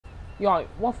Yo,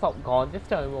 what's up guys, it's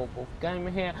Joe Wolf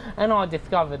Gamer here, and I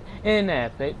discovered an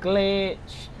epic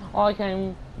glitch. I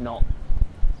can not.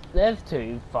 There's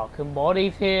two fucking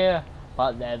bodies here,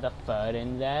 but there's a third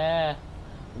in there,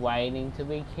 waiting to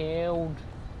be killed.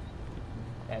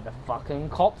 There's a fucking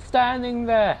cop standing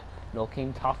there,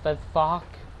 looking tough as fuck.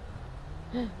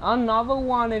 Another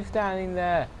one is standing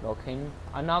there, looking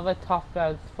another tough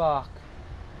as fuck.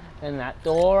 Then that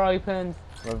door opens,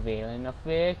 revealing a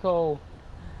vehicle.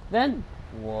 Then,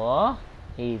 what?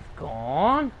 He's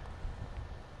gone?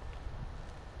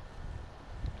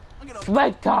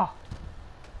 Spectre!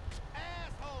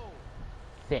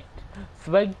 Sit.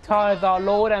 Spectre is our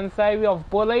Lord and Savior of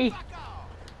Bully.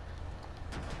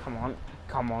 Come on,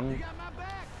 come on.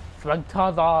 Spectre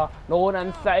is our Lord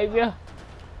and Savior.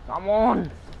 Come on.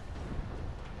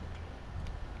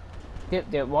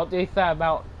 Dip, what do you say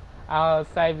about our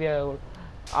Savior,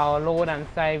 our Lord and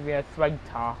Savior,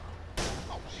 Spectre?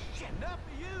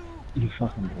 You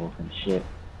fucking wolf and shit.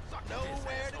 Come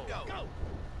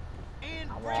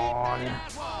on.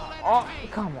 Oh,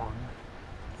 come on.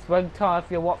 Spectre,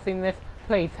 if you're watching this,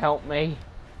 please help me.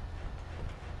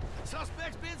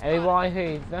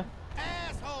 Everybody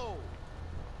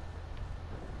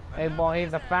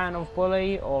who's a fan of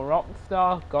Bully or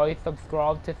Rockstar, go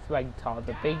subscribe to Spectre,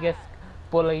 the biggest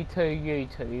Bully 2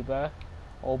 YouTuber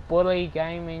or Bully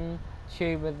gaming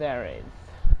tuber there is.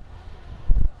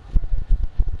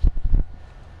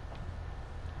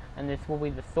 And this will be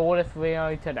the shortest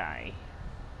video today,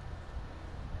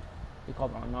 because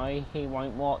I know he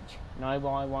won't watch,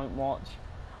 nobody won't watch,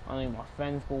 only my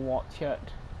friends will watch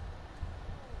it,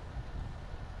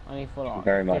 only for like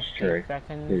very much 15 true.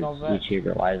 seconds of it. YouTube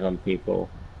relies on people.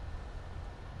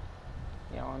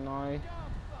 Yeah, I know.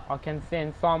 I can see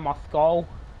inside my skull.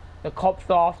 The cops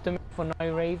are after me for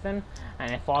no reason,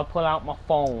 and if I pull out my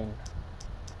phone,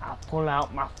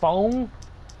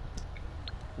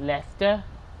 Lester.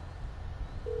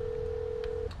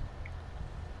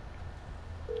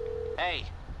 Hey,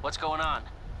 what's going on?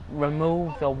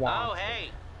 Remove the one. Oh, hey,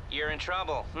 you're in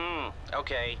trouble.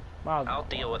 Okay. Well, I'll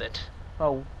deal with it.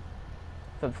 So,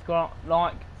 subscribe,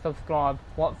 like, subscribe,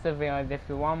 watch the videos if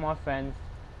you're one of my friends.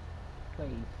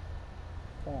 Please.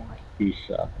 Bye. You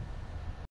suck.